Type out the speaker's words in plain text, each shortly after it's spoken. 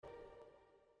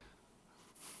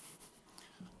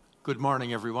Good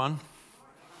morning, everyone.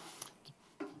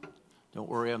 Don't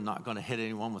worry, I'm not going to hit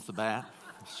anyone with the bat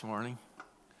this morning.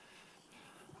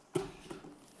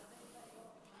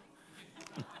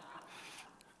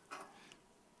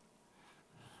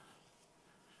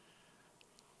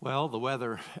 Well, the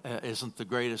weather isn't the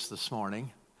greatest this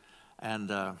morning,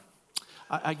 and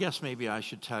I guess maybe I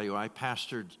should tell you, I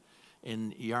pastored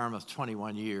in Yarmouth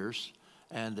 21 years,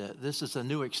 and this is a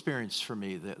new experience for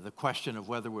me. The question of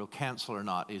whether we'll cancel or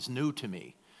not is new to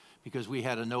me, because we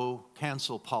had a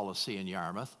no-cancel policy in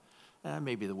Yarmouth.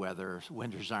 Maybe the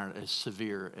winters aren't as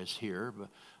severe as here, but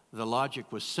the logic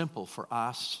was simple for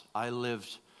us. I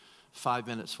lived 5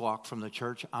 minutes walk from the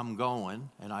church. I'm going,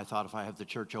 and I thought if I have the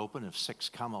church open, if 6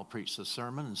 come, I'll preach the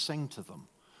sermon and sing to them,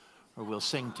 or we'll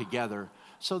sing together.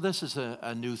 So this is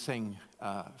a new thing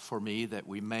for me that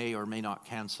we may or may not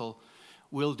cancel.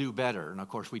 We'll do better. And of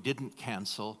course, we didn't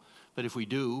cancel, but if we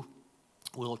do,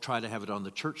 we'll try to have it on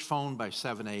the church phone by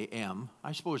 7 a.m.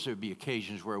 I suppose there would be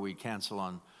occasions where we'd cancel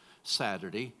on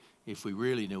Saturday if we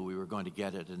really knew we were going to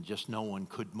get it and just no one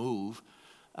could move.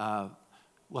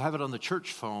 We'll have it on the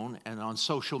church phone and on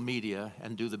social media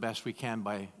and do the best we can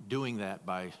by doing that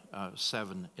by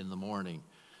 7 in the morning.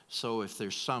 So if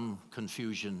there's some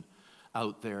confusion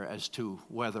out there as to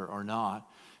whether or not,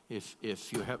 if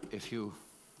you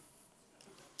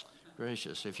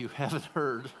haven't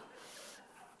heard,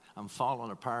 I'm falling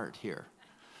apart here.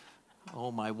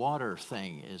 Oh, my water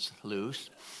thing is loose.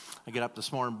 I get up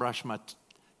this morning, brush my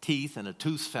teeth, and a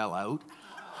tooth fell out.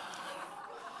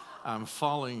 I'm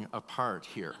falling apart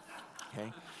here,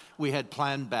 okay? We had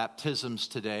planned baptisms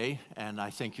today, and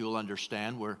I think you'll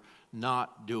understand we're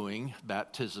not doing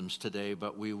baptisms today,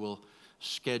 but we will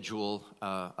schedule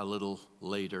a little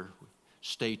later.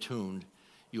 Stay tuned.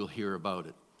 You'll hear about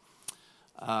it.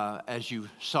 As you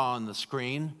saw on the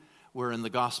screen, we're in the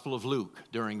Gospel of Luke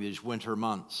during these winter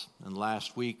months. And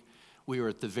last week, we were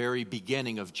at the very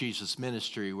beginning of Jesus'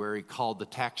 ministry where he called the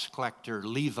tax collector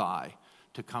Levi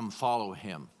to come follow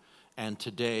him. And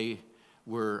today,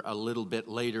 we're a little bit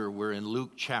later, we're in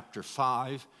Luke chapter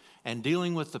 5 and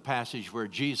dealing with the passage where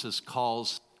Jesus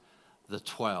calls the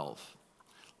 12.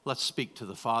 Let's speak to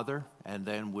the Father, and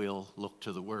then we'll look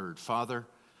to the Word. Father,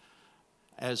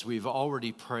 as we've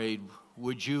already prayed,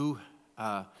 would you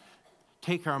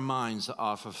take our minds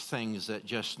off of things that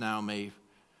just now may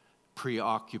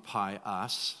preoccupy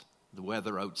us, the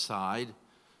weather outside,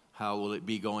 how will it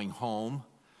be going home,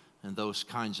 and those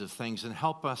kinds of things, and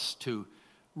help us to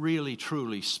really,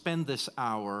 truly spend this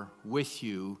hour with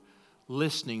you,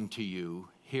 listening to you,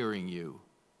 hearing you.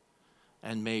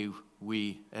 And may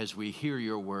we, as we hear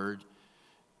your word,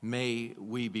 may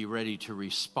we be ready to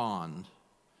respond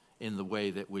in the way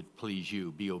that would please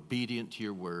you. Be obedient to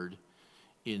your word.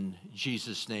 In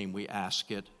Jesus' name we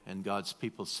ask it. And God's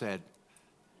people said,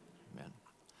 amen.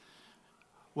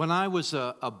 When I was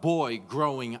a boy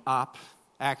growing up,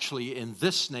 actually in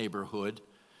this neighborhood,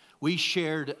 we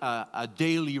shared a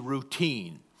daily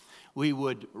routine. We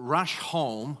would rush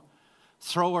home,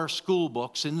 throw our school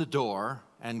books in the door,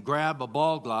 and grab a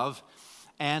ball glove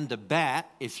and a bat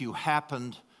if you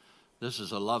happened. This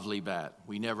is a lovely bat.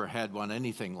 We never had one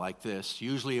anything like this.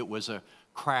 Usually it was a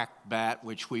cracked bat,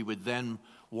 which we would then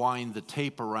wind the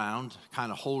tape around,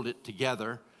 kind of hold it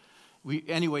together.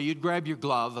 Anyway, you'd grab your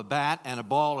glove, a bat, and a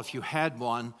ball if you had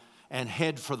one, and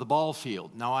head for the ball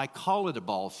field. Now, I call it a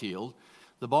ball field.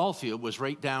 The ball field was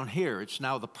right down here. It's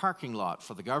now the parking lot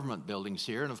for the government buildings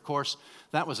here. And, of course,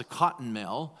 that was a cotton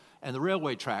mill, and the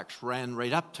railway tracks ran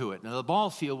right up to it. Now, the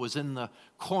ball field was in the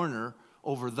corner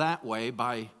over that way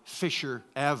by Fisher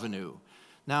Avenue.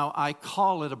 Now, I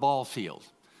call it a ball field.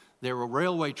 There were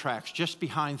railway tracks just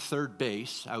behind third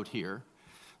base out here.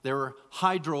 There were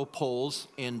hydro poles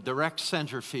in direct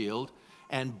center field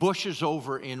and bushes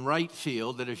over in right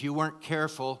field that if you weren't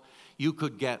careful, you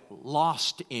could get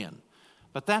lost in.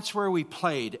 But that's where we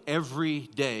played every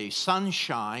day,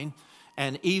 sunshine,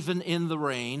 and even in the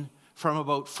rain, from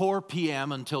about 4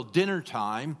 p.m. until dinner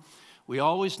time. We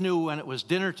always knew when it was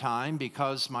dinner time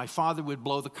because my father would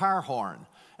blow the car horn,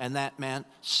 and that meant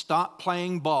stop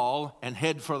playing ball and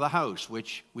head for the house,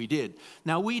 which we did.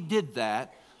 Now, we did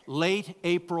that late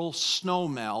April snow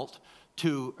melt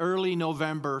to early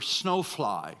November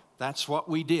snowfly. That's what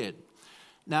we did.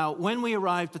 Now, when we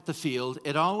arrived at the field,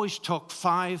 it always took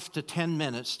 5 to 10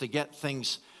 minutes to get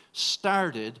things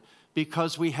started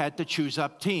because we had to choose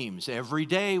up teams. Every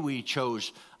day we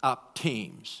chose up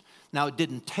teams. Now, it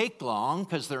didn't take long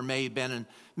because there may have been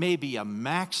maybe a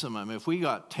maximum. If we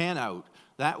got 10 out,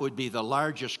 that would be the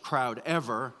largest crowd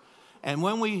ever. And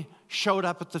when we showed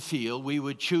up at the field, we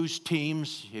would choose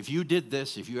teams. If you did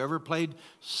this, if you ever played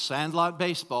sandlot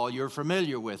baseball, you're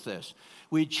familiar with this.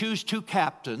 We'd choose 2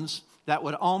 captains that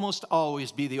would almost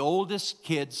always be the oldest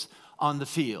kids on the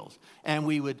field. And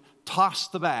we would toss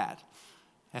the bat.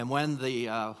 And when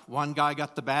the one guy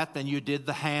got the bat, then you did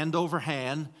the hand over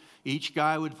hand. Each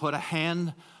guy would put a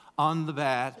hand on the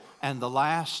bat, and the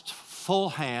last full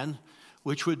hand,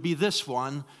 which would be this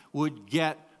one, would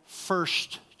get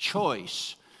first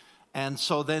choice. And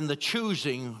so then the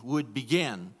choosing would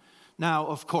begin. Now,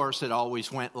 of course, it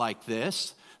always went like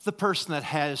this. The person that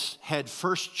had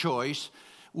first choice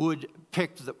would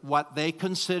pick what they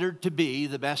considered to be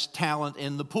the best talent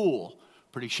in the pool.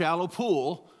 Pretty shallow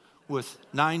pool with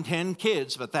 9, 10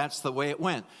 kids, but that's the way it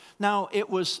went. Now, it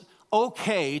was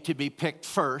okay to be picked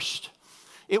first.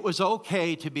 It was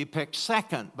okay to be picked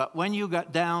second, but when you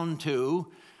got down to,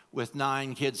 with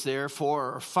 9 kids there,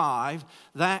 4 or 5,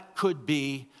 that could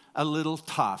be a little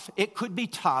tough. It could be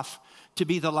tough to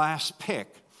be the last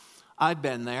pick. I've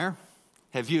been there.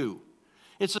 Have you?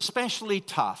 It's especially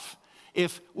tough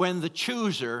if when the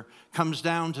chooser comes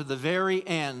down to the very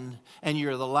end and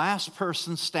you're the last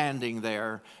person standing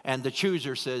there and the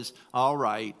chooser says, all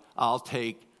right, I'll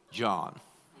take John.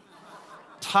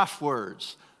 Tough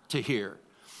words to hear.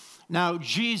 Now,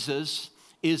 Jesus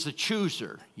is a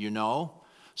chooser, you know.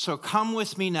 So come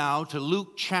with me now to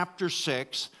Luke chapter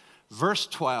 6, verse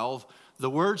 12. The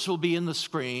words will be in the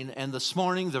screen, and this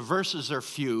morning the verses are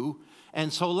few,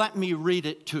 and so let me read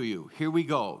it to you. Here we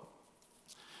go.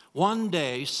 One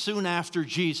day, soon after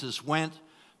Jesus went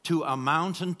to a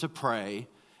mountain to pray,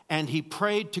 and he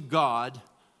prayed to God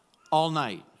all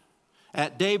night.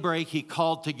 At daybreak, he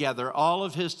called together all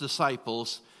of his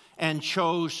disciples and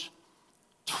chose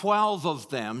 12 of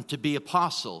them to be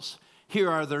apostles. Here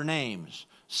are their names.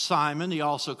 Simon, he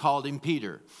also called him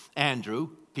Peter. Andrew,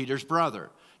 Peter's brother.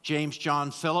 James,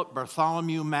 John, Philip,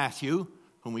 Bartholomew, Matthew,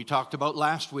 whom we talked about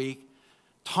last week.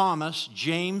 Thomas,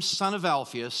 James, son of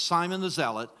Alphaeus, Simon the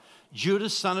Zealot,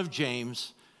 Judas, son of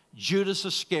James, Judas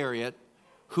Iscariot,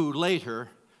 who later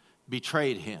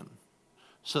betrayed him.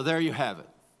 So there you have it.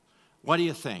 What do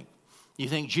you think? You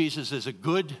think Jesus is a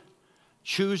good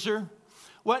chooser?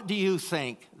 What do you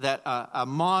think that a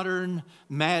modern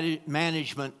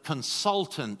management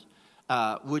consultant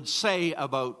would say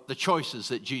about the choices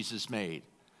that Jesus made?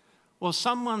 Well,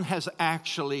 someone has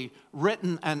actually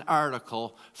written an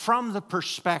article from the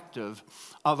perspective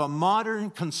of a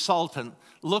modern consultant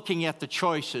looking at the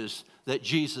choices that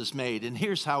Jesus made. And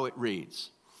here's how it reads.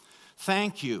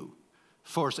 Thank you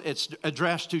for, it's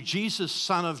addressed to Jesus,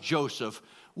 son of Joseph,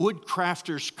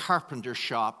 woodcrafter's carpenter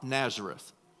shop,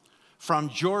 Nazareth. From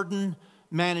Jordan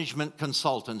Management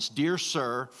Consultants, dear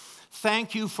sir,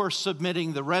 thank you for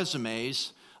submitting the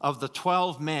resumes of the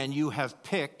 12 men you have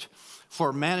picked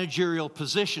for managerial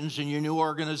positions in your new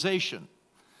organization.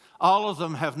 All of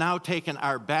them have now taken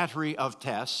our battery of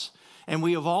tests, and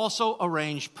we have also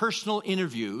arranged personal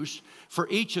interviews for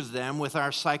each of them with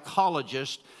our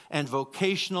psychologist and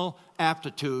vocational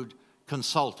aptitude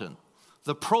consultant.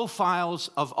 The profiles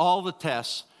of all the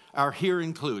tests are here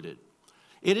included.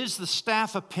 It is the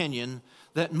staff opinion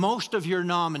that most of your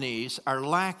nominees are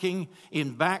lacking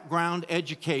in background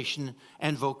education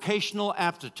and vocational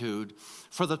aptitude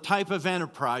for the type of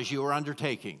enterprise you are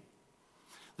undertaking.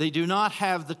 They do not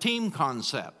have the team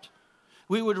concept.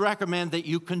 We would recommend that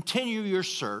you continue your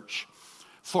search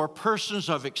for persons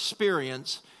of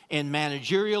experience in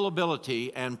managerial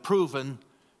ability and proven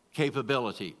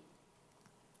capability.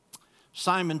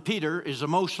 Simon Peter is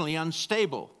emotionally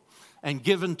unstable and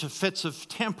given to fits of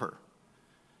temper.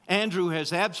 Andrew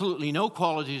has absolutely no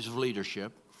qualities of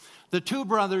leadership. The 2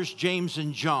 brothers, James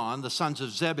and John, the sons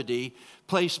of Zebedee,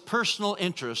 place personal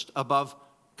interest above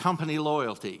company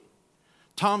loyalty.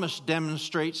 Thomas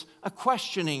demonstrates a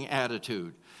questioning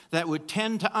attitude that would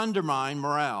tend to undermine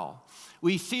morale.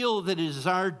 We feel that it is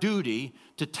our duty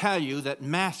to tell you that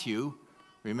Matthew,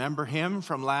 remember him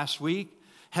from last week,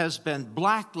 has been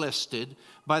blacklisted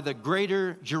by the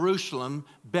Greater Jerusalem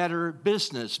Better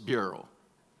Business Bureau.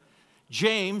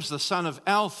 James, the son of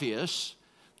Alphaeus,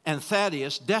 and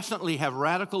Thaddeus definitely have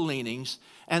radical leanings,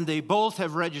 and they both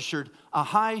have registered a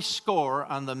high score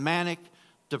on the manic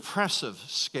depressive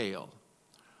scale.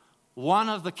 One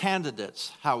of the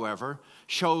candidates, however,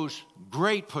 shows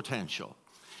great potential.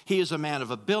 He is a man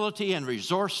of ability and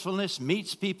resourcefulness,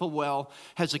 meets people well,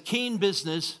 has a keen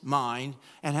business mind,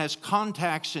 and has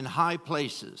contacts in high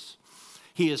places.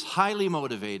 He is highly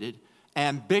motivated,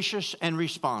 ambitious, and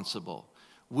responsible.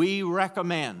 We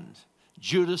recommend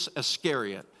Judas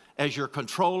Iscariot as your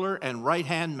controller and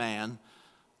right-hand man.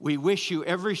 We wish you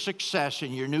every success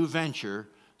in your new venture.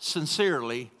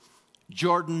 Sincerely,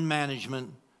 Jordan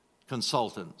Management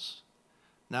Consultants.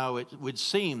 Now, it would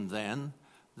seem then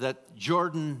that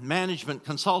Jordan Management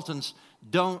Consultants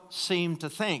don't seem to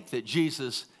think that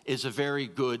Jesus is a very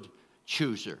good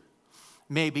chooser.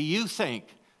 Maybe you think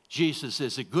Jesus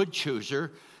is a good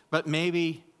chooser, but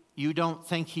maybe you don't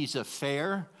think he's a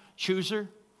fair chooser.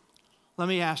 Let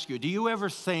me ask you, do you ever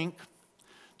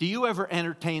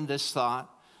entertain this thought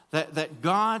that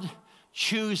God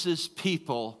chooses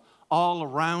people all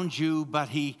around you, but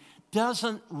he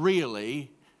doesn't really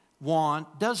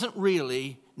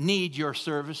need your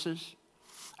services?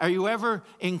 Are you ever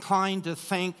inclined to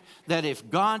think that if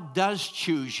God does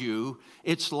choose you,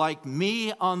 it's like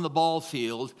me on the ball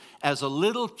field as a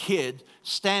little kid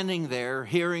standing there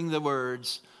hearing the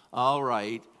words, "All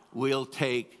right, we'll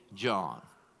take John"?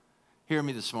 Hear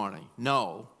me this morning.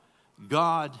 No,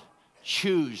 God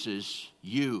chooses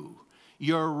you.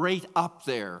 You're right up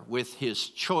there with his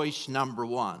choice number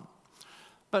one.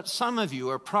 But some of you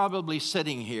are probably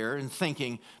sitting here and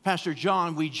thinking, Pastor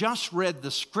John, we just read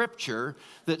the scripture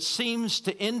that seems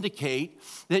to indicate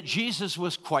that Jesus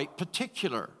was quite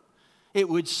particular. It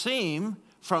would seem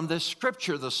from this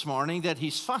scripture this morning that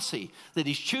he's fussy, that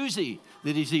he's choosy,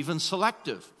 that he's even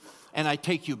selective. And I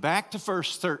take you back to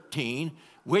verse 13,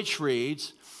 which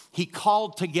reads, he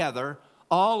called together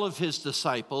all of his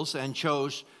disciples and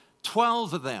chose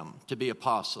 12 of them to be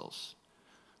apostles.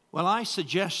 Well, I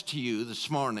suggest to you this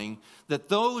morning that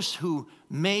those who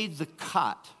made the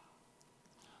cut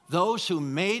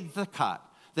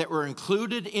that were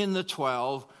included in the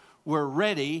 12 were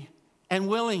ready and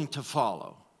willing to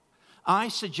follow. I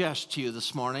suggest to you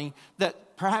this morning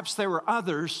that perhaps there were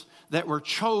others that were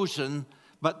chosen,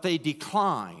 but they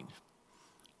declined.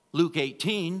 Luke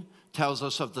 18 tells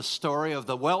us of the story of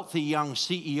the wealthy young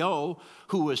CEO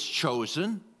who was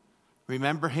chosen.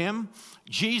 Remember him?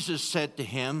 Jesus said to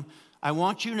him, I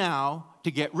want you now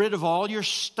to get rid of all your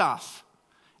stuff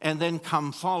and then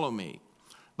come follow me.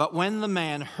 But when the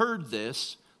man heard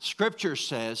this, Scripture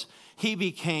says, he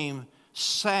became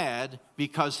sad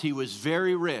because he was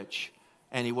very rich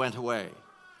and he went away.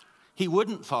 He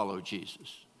wouldn't follow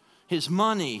Jesus. His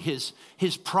money,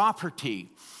 his property,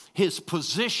 his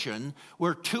position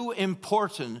were too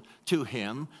important to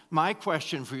him. My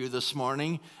question for you this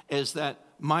morning is that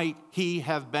might he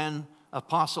have been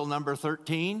apostle number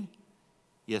 13?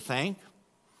 You think?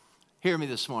 Hear me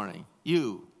this morning.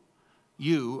 You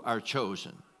are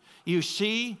chosen. You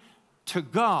see, to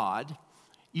God,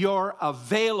 your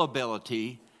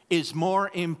availability is more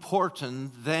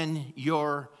important than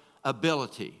your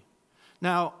ability.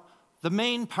 Now, the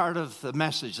main part of the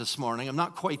message this morning, I'm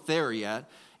not quite there yet,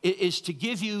 is to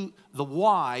give you the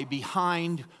why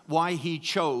behind why he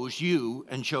chose you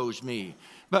and chose me.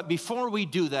 But before we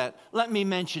do that, let me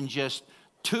mention just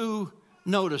two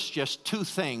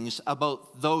things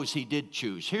about those he did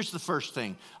choose. Here's the first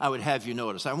thing I would have you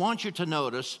notice. I want you to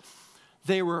notice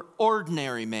they were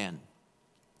ordinary men.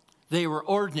 They were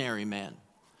ordinary men.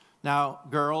 Now,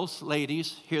 girls,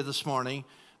 ladies, here this morning,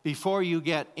 before you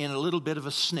get in a little bit of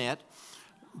a snit,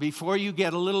 before you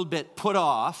get a little bit put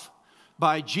off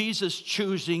by Jesus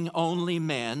choosing only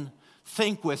men,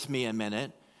 think with me a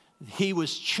minute. He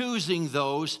was choosing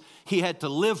those he had to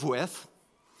live with,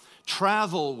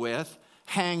 travel with,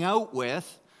 hang out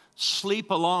with,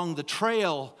 sleep along the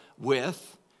trail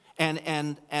with,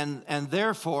 and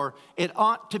therefore it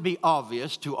ought to be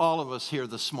obvious to all of us here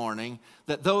this morning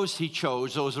that those he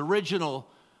chose, those original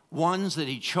ones that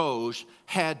he chose,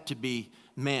 had to be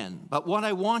men. But what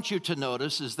I want you to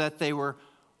notice is that they were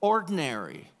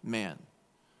ordinary men.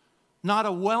 Not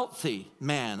a wealthy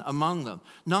man among them,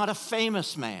 not a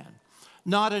famous man,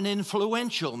 not an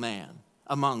influential man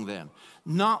among them.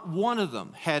 Not one of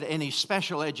them had any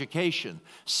special education.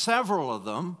 Several of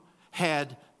them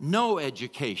had no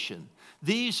education.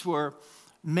 These were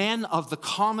men of the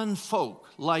common folk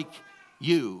like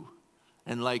you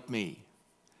and like me.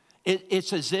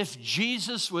 It's as if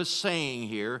Jesus was saying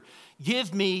here,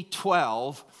 give me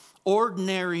 12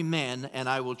 ordinary men and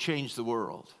I will change the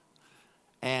world.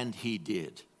 And he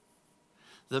did.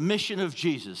 The mission of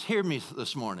Jesus, hear me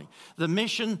this morning, the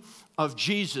mission of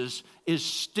Jesus is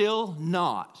still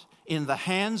not in the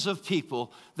hands of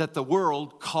people that the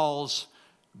world calls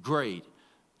great.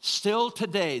 Still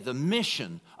today, the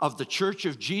mission of the Church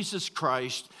of Jesus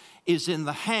Christ is in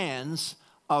the hands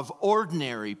of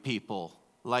ordinary people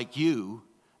like you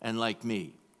and like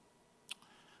me.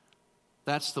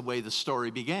 That's the way the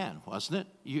story began, wasn't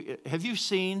it? Have you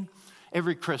seen?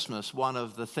 Every Christmas, one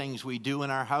of the things we do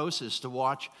in our house is to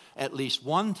watch at least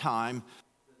one time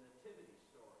the Nativity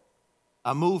Story,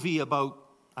 a movie about,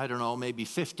 maybe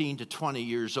 15 to 20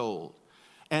 years old.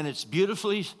 And it's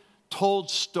beautifully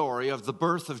told story of the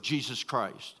birth of Jesus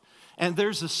Christ. And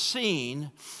there's a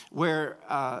scene where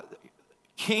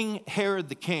King Herod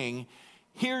the king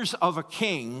hears of a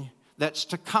king that's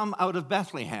to come out of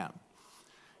Bethlehem.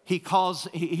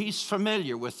 He's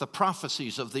familiar with the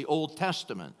prophecies of the Old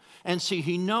Testament. And see,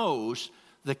 he knows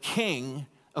the king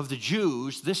of the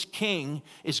Jews, this king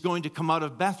is going to come out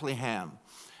of Bethlehem,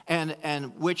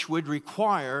 and which would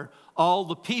require all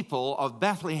the people of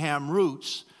Bethlehem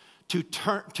roots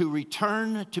to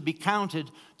return to be counted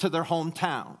to their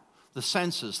hometown, the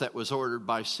census that was ordered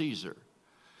by Caesar.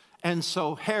 And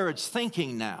so Herod's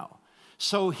thinking now.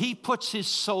 So he puts his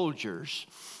soldiers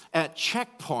at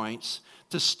checkpoints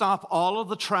to stop all of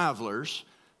the travelers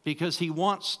because he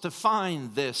wants to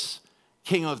find this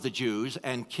king of the Jews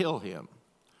and kill him.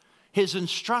 His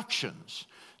instructions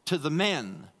to the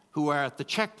men who are at the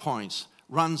checkpoints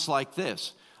runs like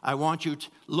this. I want you to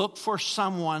look for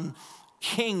someone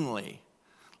kingly.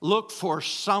 Look for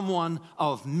someone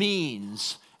of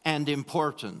means and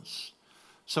importance.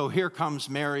 So here comes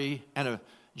Mary and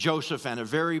Joseph and a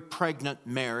very pregnant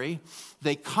Mary.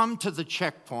 They come to the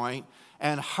checkpoint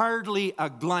and hardly a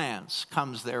glance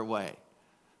comes their way.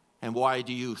 And why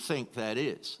do you think that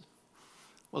is?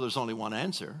 Well, there's only one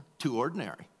answer: too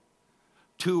ordinary.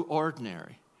 Too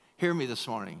ordinary. Hear me this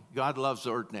morning. God loves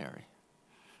ordinary.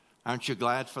 Aren't you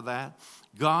glad for that?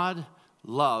 God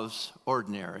loves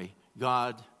ordinary.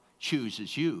 God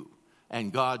chooses you,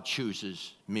 and God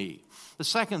chooses me. The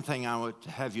second thing I would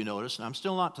have you notice, and I'm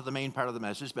still not to the main part of the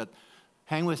message, but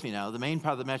hang with me now. The main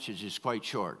part of the message is quite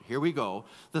short. Here we go.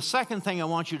 The second thing I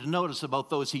want you to notice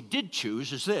about those he did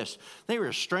choose is this: they were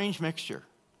a strange mixture.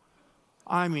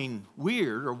 I mean,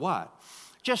 weird or what?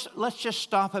 Let's just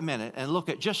stop a minute and look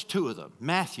at just two of them.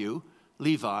 Matthew,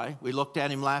 Levi, we looked at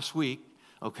him last week,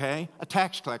 okay? A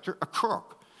tax collector, a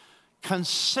crook,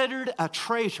 considered a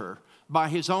traitor by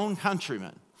his own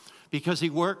countrymen because he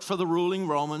worked for the ruling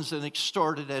Romans and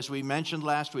extorted, as we mentioned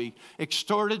last week,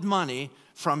 extorted money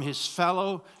from his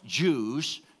fellow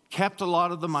Jews, kept a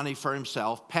lot of the money for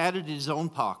himself, padded his own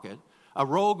pocket, a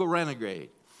rogue, a renegade.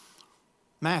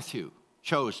 Matthew,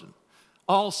 chosen.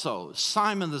 Also,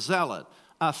 Simon the Zealot,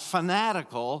 a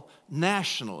fanatical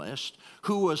nationalist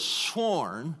who was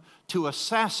sworn to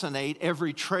assassinate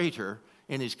every traitor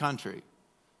in his country.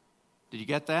 Did you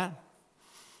get that?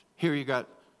 Here you got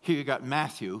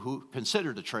Matthew, who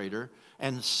considered a traitor,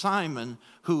 and Simon,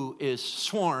 who is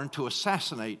sworn to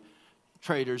assassinate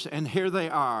traitors. And here they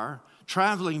are,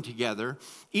 traveling together,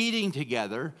 eating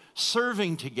together,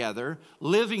 serving together,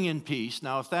 living in peace.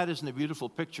 Now, if that isn't a beautiful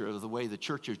picture of the way the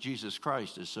Church of Jesus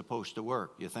Christ is supposed to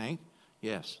work, you think?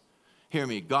 Yes. Hear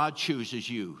me. God chooses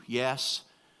you. Yes,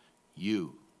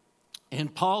 you. In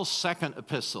Paul's second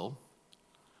epistle,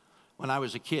 when I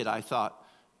was a kid, I thought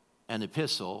an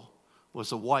epistle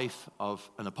was a wife of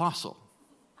an apostle.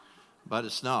 But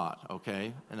it's not,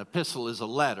 okay? An epistle is a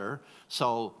letter,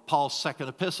 so Paul's second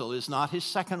epistle is not his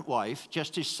second wife,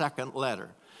 just his second letter.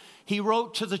 He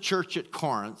wrote to the church at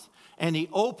Corinth, and he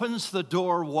opens the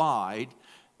door wide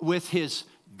with his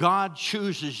God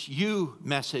chooses you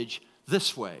message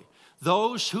this way.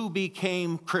 Those who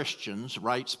became Christians,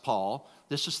 writes Paul,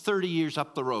 this is 30 years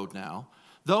up the road now,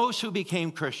 those who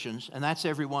became Christians, and that's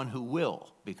everyone who will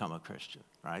become a Christian,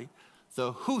 right?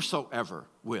 The whosoever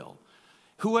will.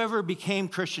 Whoever became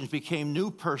Christians became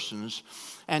new persons,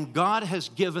 and God has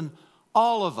given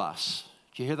all of us,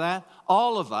 do you hear that?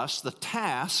 All of us the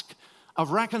task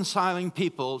of reconciling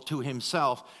people to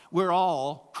himself. We're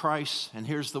all Christ's, and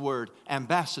here's the word,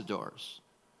 ambassadors.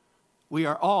 We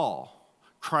are all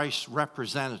Christ's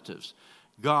representatives.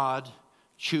 God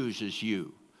chooses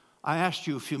you. I asked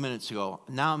you a few minutes ago,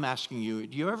 now I'm asking you,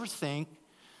 do you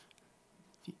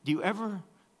ever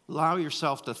allow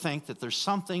yourself to think that there's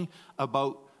something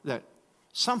about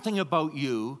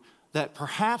you that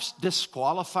perhaps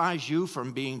disqualifies you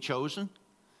from being chosen?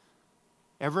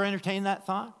 Ever entertain that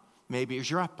thought? Maybe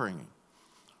it's your upbringing.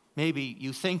 Maybe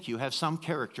you think you have some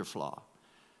character flaw.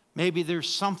 Maybe there's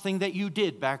something that you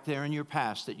did back there in your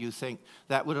past that you think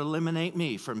that would eliminate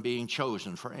me from being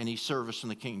chosen for any service in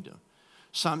the kingdom.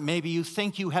 Maybe you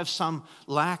think you have some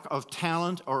lack of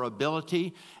talent or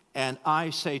ability, and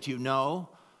I say to you, no.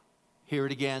 Hear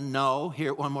it again, no. Hear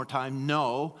it one more time,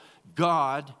 no.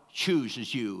 God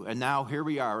chooses you. And now here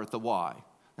we are at the why.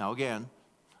 Now again,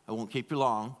 I won't keep you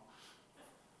long.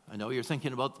 I know you're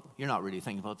not really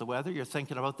thinking about the weather. You're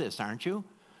thinking about this, aren't you?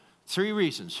 3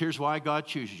 reasons. Here's why God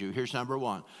chooses you. Here's number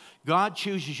 1. God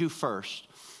chooses you first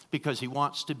because he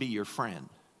wants to be your friend.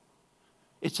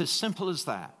 It's as simple as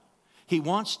that. He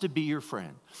wants to be your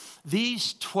friend.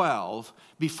 These 12,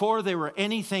 before they were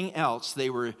anything else, they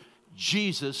were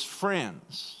Jesus'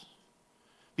 friends.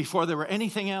 before there were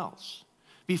anything else,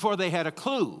 before they had a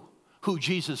clue who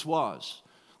Jesus was.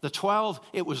 The 12,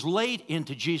 it was late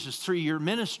into Jesus' 3-year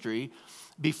ministry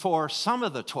before some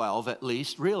of the 12 at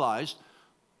least realized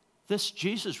this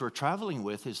Jesus we're traveling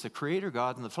with is the Creator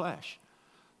God in the flesh.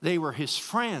 They were his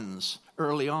friends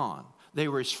early on. They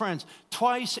were his friends.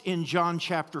 Twice in John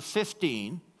chapter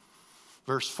 15,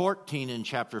 verse 14 in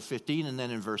chapter 15, and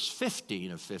then in verse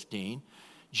 15 of 15,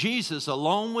 Jesus,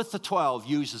 alone with the 12,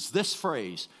 uses this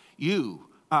phrase, "You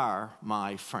are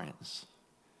my friends."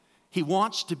 He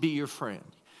wants to be your friend.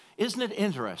 Isn't it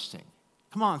interesting?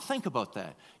 Come on, think about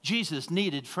that. Jesus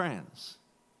needed friends.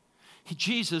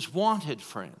 Jesus wanted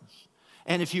friends.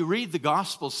 And if you read the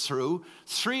Gospels through,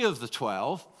 3 of the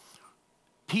 12,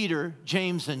 Peter,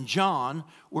 James, and John,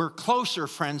 were closer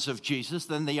friends of Jesus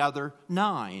than the other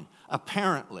 9,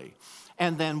 apparently.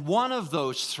 And then one of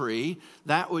those 3,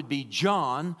 that would be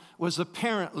John, was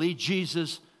apparently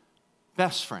Jesus'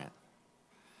 best friend.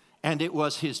 And it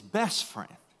was his best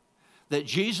friend that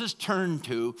Jesus turned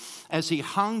to as he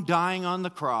hung dying on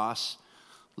the cross,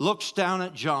 looks down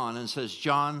at John and says,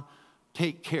 "John,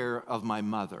 take care of my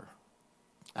mother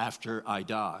after I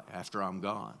die, after I'm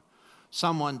gone."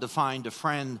 Someone defined a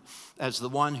friend as the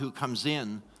one who comes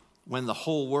in when the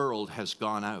whole world has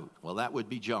gone out. Well, that would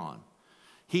be John.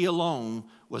 He alone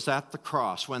was at the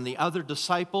cross. When the other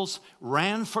disciples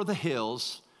ran for the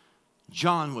hills,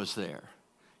 John was there.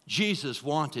 Jesus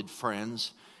wanted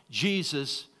friends.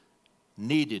 Jesus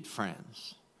needed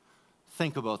friends.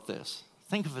 Think about this.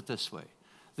 Think of it this way.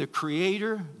 The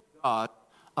Creator God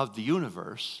of the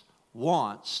universe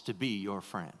wants to be your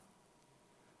friend.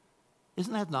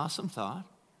 Isn't that an awesome thought?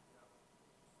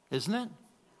 Isn't it?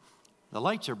 The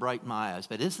lights are bright in my eyes,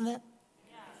 but isn't it?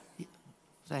 Yes.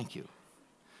 Thank you.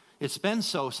 It's been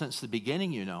so since the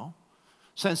beginning, you know.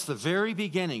 Since the very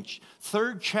beginning,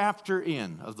 3rd chapter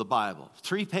in of the Bible,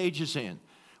 3 pages in,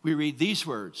 we read these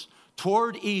words.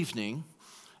 Toward evening,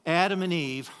 Adam and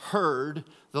Eve heard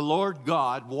the Lord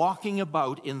God walking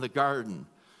about in the garden.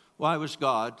 What was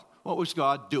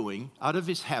God doing out of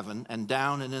his heaven and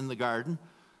down and in the garden?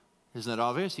 Isn't that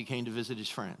obvious? He came to visit his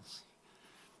friends.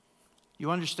 You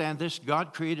understand this?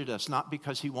 God created us not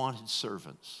because he wanted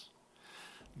servants.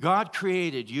 God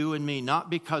created you and me not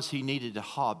because he needed a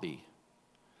hobby.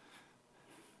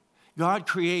 God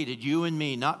created you and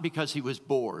me not because he was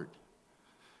bored.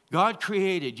 God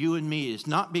created you and me is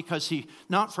not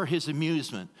for his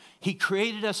amusement. He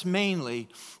created us mainly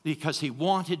because he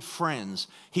wanted friends.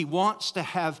 He wants to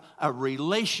have a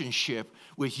relationship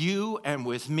with you and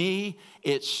with me.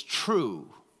 It's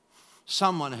true.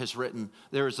 Someone has written,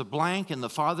 there is a blank in the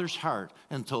Father's heart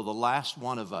until the last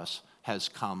one of us has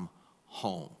come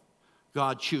home.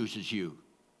 God chooses you.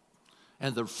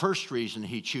 And the first reason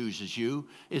he chooses you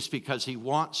is because he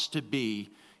wants to be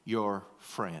your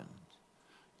friend.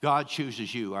 God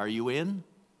chooses you. Are you in?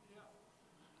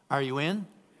 Are you in?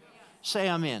 Say,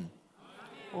 I'm in.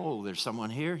 Oh, there's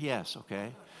someone here? Yes,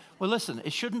 okay. Well, listen,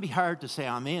 it shouldn't be hard to say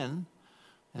I'm in,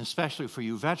 and especially for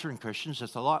you veteran Christians,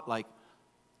 it's a lot like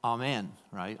amen,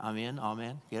 right? I'm in,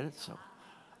 amen. Get it? So,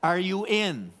 are you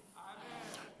in?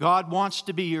 God wants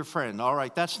to be your friend. All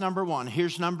right, that's number 1.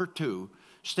 Here's number 2.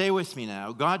 Stay with me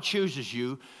now. God chooses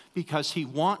you because he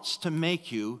wants to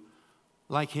make you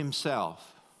like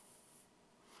himself.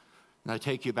 And I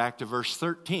take you back to verse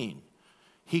 13.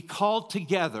 He called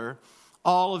together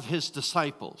all of his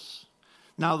disciples.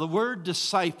 Now, the word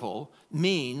disciple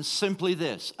means simply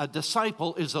this. A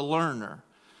disciple is a learner.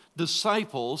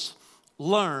 Disciples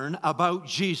learn about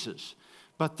Jesus.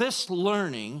 But this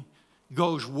learning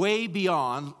goes way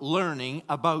beyond learning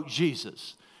about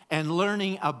Jesus and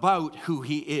learning about who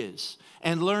he is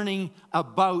and learning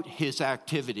about his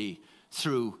activity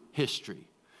through history.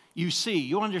 You see,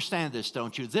 you understand this,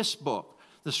 don't you? This book,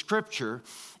 the Scripture,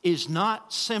 is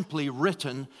not simply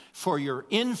written for your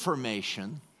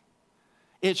information.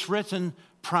 It's written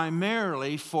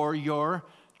primarily for your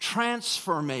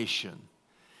transformation.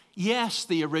 Yes,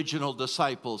 the original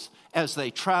disciples, as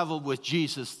they traveled with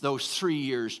Jesus those 3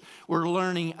 years, were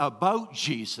learning about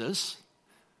Jesus.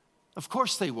 Of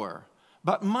course they were.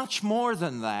 But much more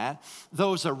than that,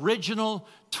 those original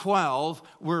 12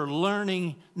 were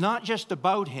learning not just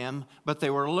about him, but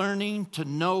they were learning to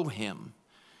know him.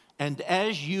 And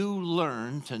as you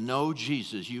learn to know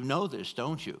Jesus, you know this,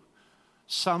 don't you?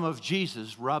 Some of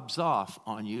Jesus rubs off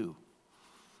on you.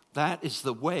 That is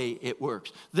the way it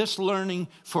works. This learning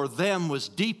for them was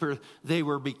deeper. They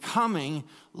were becoming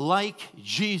like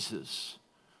Jesus.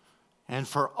 And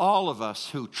for all of us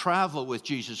who travel with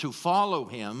Jesus, who follow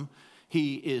him,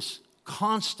 he is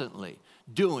constantly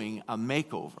doing a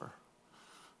makeover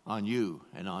on you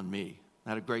and on me. Isn't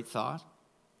that a great thought?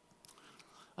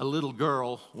 a little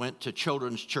girl went to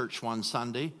children's church one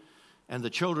Sunday, and the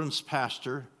children's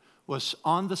pastor was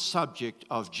on the subject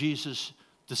of Jesus'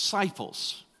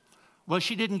 disciples. Well,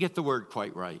 she didn't get the word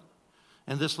quite right.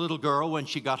 And this little girl, when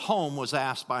she got home, was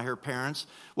asked by her parents,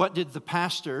 what did the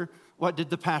pastor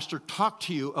talk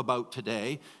to you about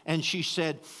today? And she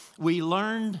said, we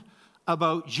learned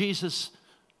about Jesus'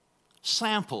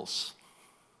 samples.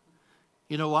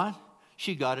 You know what?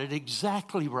 She got it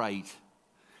exactly right.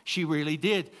 She really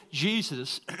did.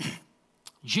 Jesus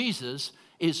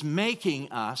is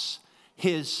making us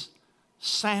his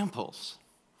samples.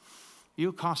 You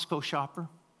a Costco shopper?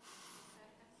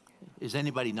 Is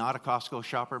anybody not a Costco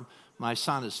shopper? My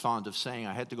son is fond of saying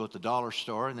I had to go to the dollar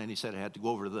store, and then he said I had to go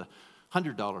over to the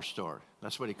 $100 store.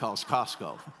 That's what he calls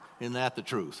Costco. Isn't that the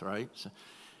truth, right? So,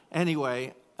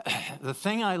 anyway, the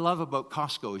thing I love about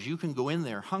Costco is you can go in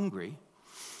there hungry,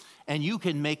 and you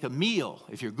can make a meal,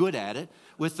 if you're good at it,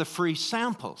 with the free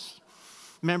samples.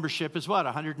 Membership is what,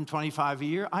 $125 a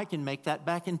year? I can make that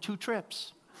back in 2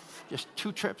 trips. Just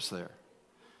 2 trips there.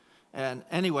 And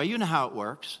anyway, you know how it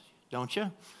works, don't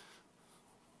you?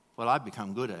 Well, I've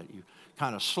become good at it. You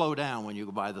kind of slow down when you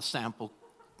go by the sample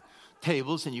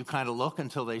tables, and you kind of look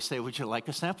until they say, would you like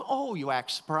a sample? Oh, you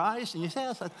act surprised, and you say,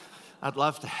 yes, I'd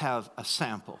love to have a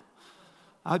sample.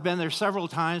 I've been there several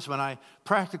times when I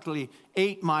practically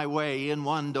ate my way in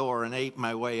one door and ate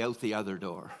my way out the other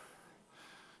door.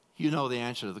 You know the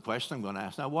answer to the question I'm going to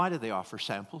ask. Now, why do they offer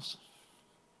samples?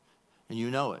 And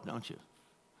you know it, don't you?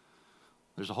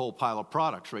 There's a whole pile of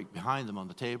products right behind them on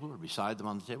the table or beside them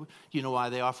on the table. Do you know why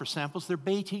they offer samples? They're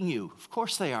baiting you. Of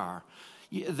course they are.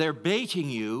 They're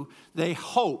baiting you. They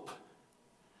hope.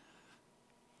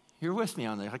 You're with me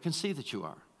on that. I can see that you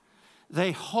are.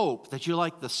 They hope that you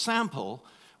like the sample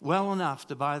well enough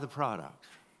to buy the product.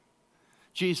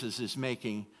 Jesus is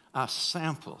making us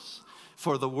samples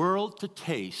for the world to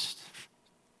taste.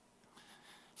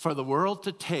 For the world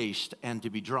to taste and to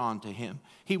be drawn to him.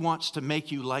 He wants to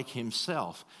make you like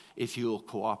himself if you'll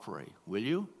cooperate. Will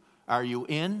you? Are you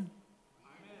in?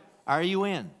 Are you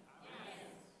in?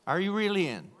 Are you really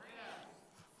in?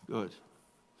 Good.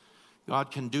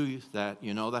 God can do that,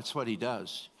 you know. That's what he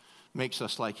does. Makes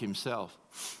us like himself.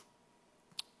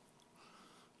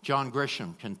 John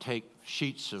Grisham can take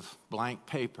sheets of blank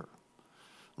paper,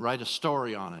 write a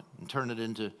story on it, and turn it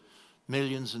into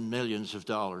millions and millions of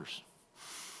dollars.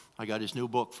 I got his new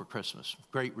book for Christmas.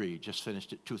 Great read. Just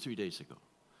finished it 2 or 3 days ago.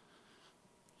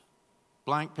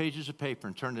 Blank pages of paper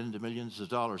and turn it into millions of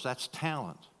dollars. That's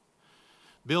talent.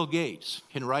 Bill Gates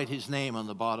can write his name on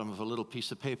the bottom of a little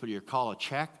piece of paper you call a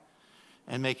check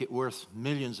and make it worth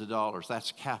millions of dollars.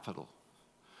 That's capital.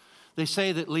 They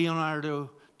say that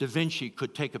Leonardo da Vinci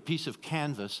could take a piece of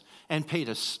canvas and paint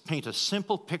a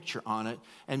simple picture on it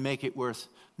and make it worth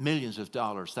millions of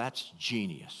dollars. That's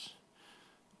genius.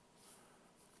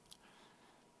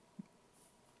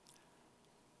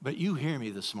 But you hear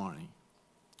me this morning.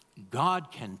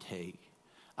 God can take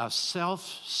a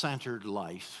self-centered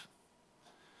life.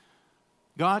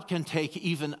 God can take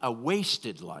even a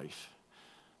wasted life.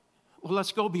 Well,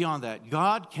 let's go beyond that.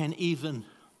 God can even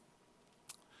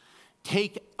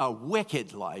take a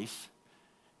wicked life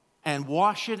and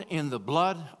wash it in the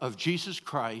blood of Jesus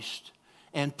Christ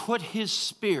and put his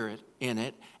Spirit in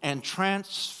it and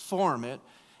transform it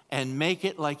and make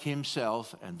it like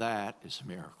himself, and that is a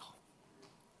miracle.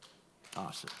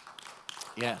 Awesome.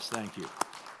 Yes, thank you.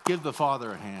 Give the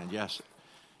Father a hand. Yes.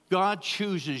 God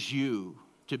chooses you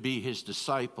to be his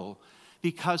disciple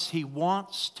because he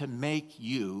wants to make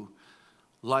you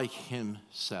like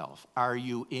himself. Are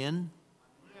you in?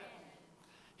 Yes.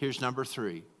 Here's number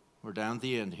 3. We're down at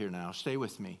the end here now. Stay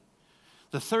with me.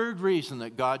 The third reason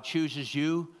that God chooses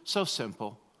you, so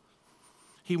simple.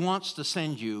 He wants to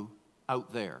send you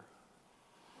out there.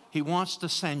 He wants to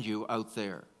send you out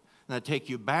there. And I take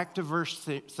you back to verse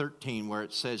 13 where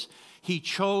it says, he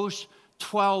chose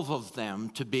 12 of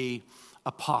them to be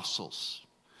apostles.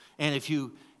 And if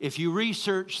you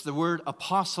research the word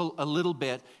apostle a little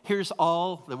bit, here's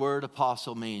all the word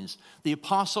apostle means. The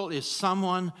apostle is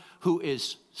someone who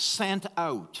is sent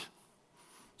out.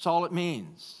 That's all it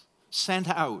means. Sent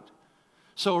out.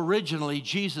 So originally,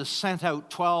 Jesus sent out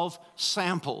 12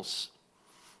 samples.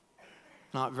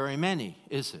 Not very many,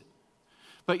 is it?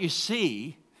 But you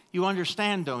see, you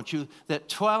understand, don't you, that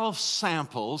 12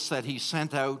 samples that he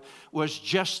sent out was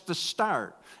just the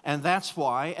start. And that's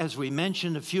why, as we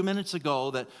mentioned a few minutes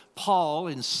ago, that Paul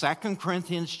in 2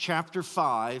 Corinthians chapter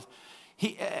 5,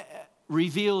 he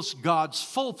reveals God's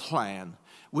full plan,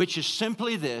 which is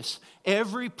simply this: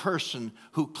 every person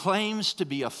who claims to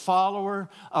be a follower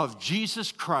of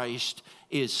Jesus Christ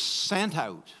is sent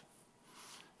out.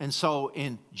 And so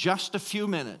in just a few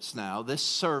minutes now,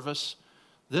 this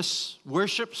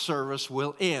worship service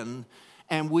will end,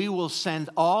 and we will send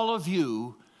all of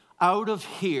you out of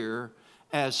here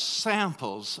as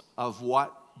samples of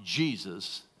what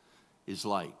Jesus is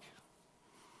like.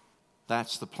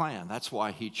 That's the plan. That's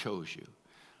why he chose you.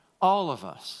 All of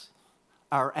us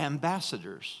are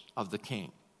ambassadors of the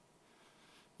King.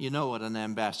 You know what an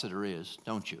ambassador is,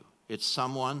 don't you? It's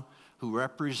someone who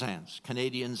represents,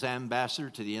 Canadian's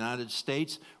ambassador to the United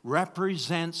States,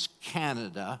 represents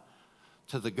Canada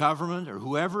to the government or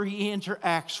whoever he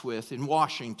interacts with in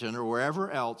Washington or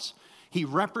wherever else. He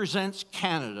represents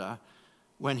Canada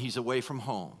when he's away from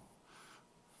home.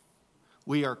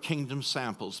 We are kingdom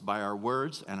samples by our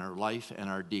words and our life and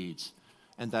our deeds.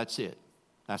 And that's it.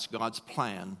 That's God's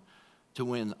plan to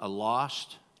win a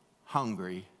lost,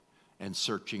 hungry, and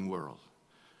searching world.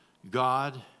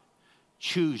 God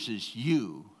chooses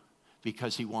you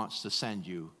because he wants to send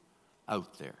you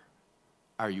out there.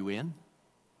 Are you in?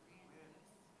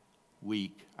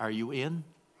 Weak. Are you in?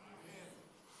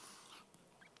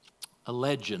 A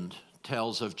legend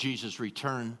tells of Jesus'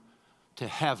 return to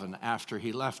heaven after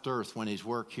he left earth when his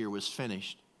work here was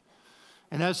finished.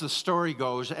 And as the story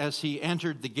goes, as he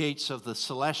entered the gates of the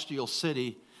celestial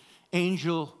city,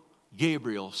 Angel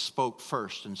Gabriel spoke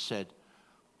first and said,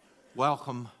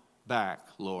 "Welcome back,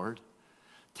 Lord.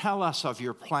 Tell us of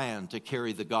your plan to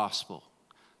carry the gospel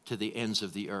to the ends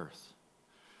of the earth."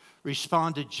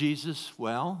 Responded Jesus,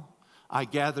 "Well, I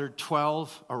gathered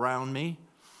 12 around me.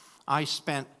 I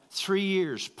spent 3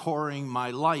 years pouring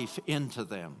my life into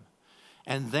them.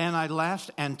 And then I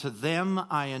left, and to them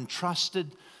I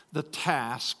entrusted the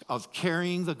task of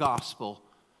carrying the gospel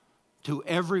to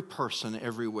every person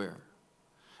everywhere.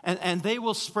 And they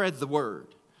will spread the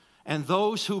word. And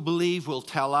those who believe will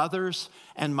tell others,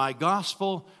 and my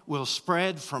gospel will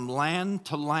spread from land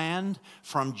to land,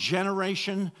 from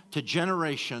generation to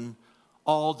generation,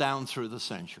 all down through the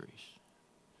centuries."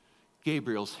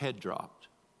 Gabriel's head dropped.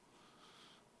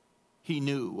 He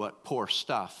knew what poor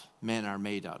stuff men are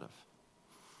made out of.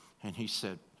 And he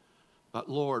said, "But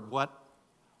Lord,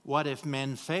 what if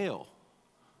men fail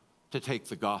to take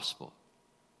the gospel?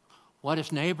 What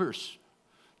if neighbors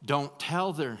don't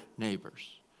tell their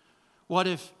neighbors? What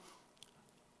if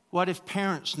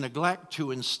parents neglect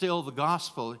to instill the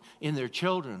gospel in their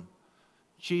children?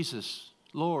 Jesus,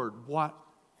 Lord, what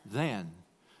then?"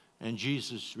 And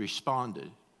Jesus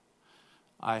responded,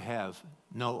 "I have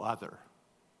no other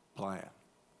plan."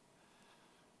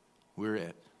 We're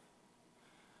it.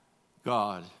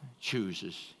 God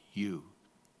chooses you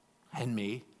and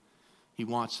me. He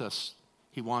wants us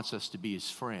to be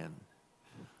his friend.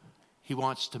 He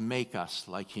wants to make us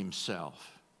like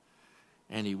himself.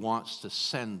 And he wants to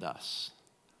send us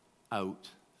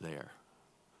out there.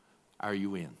 Are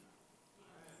you in?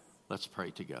 Let's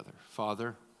pray together.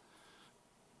 Father,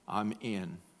 I'm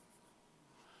in.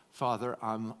 Father,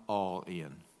 I'm all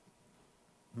in.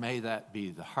 May that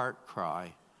be the heart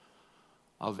cry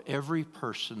of every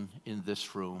person in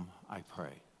this room, I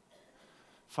pray.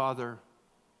 Father,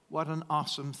 what an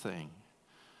awesome thing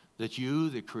that you,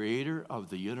 the creator of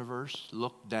the universe,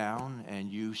 look down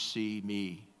and you see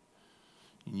me.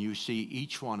 And you see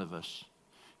each one of us.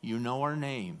 You know our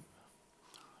name.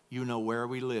 You know where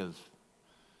we live.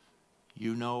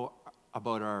 You know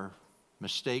about our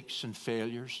mistakes and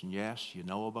failures. And yes, you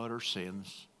know about our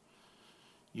sins.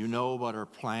 You know about our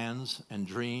plans and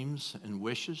dreams and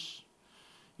wishes.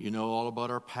 You know all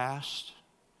about our past.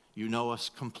 You know us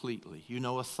completely. You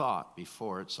know a thought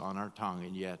before it's on our tongue,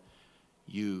 and yet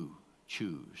you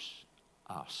choose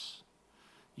us.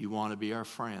 You want to be our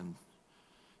friend.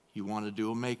 You want to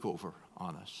do a makeover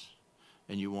on us,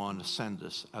 and you want to send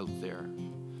us out there.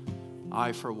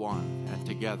 I, for one, and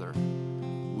together,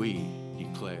 we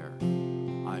declare,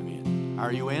 I'm in.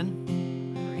 Are you in?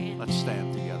 We're in. Let's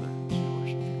stand together.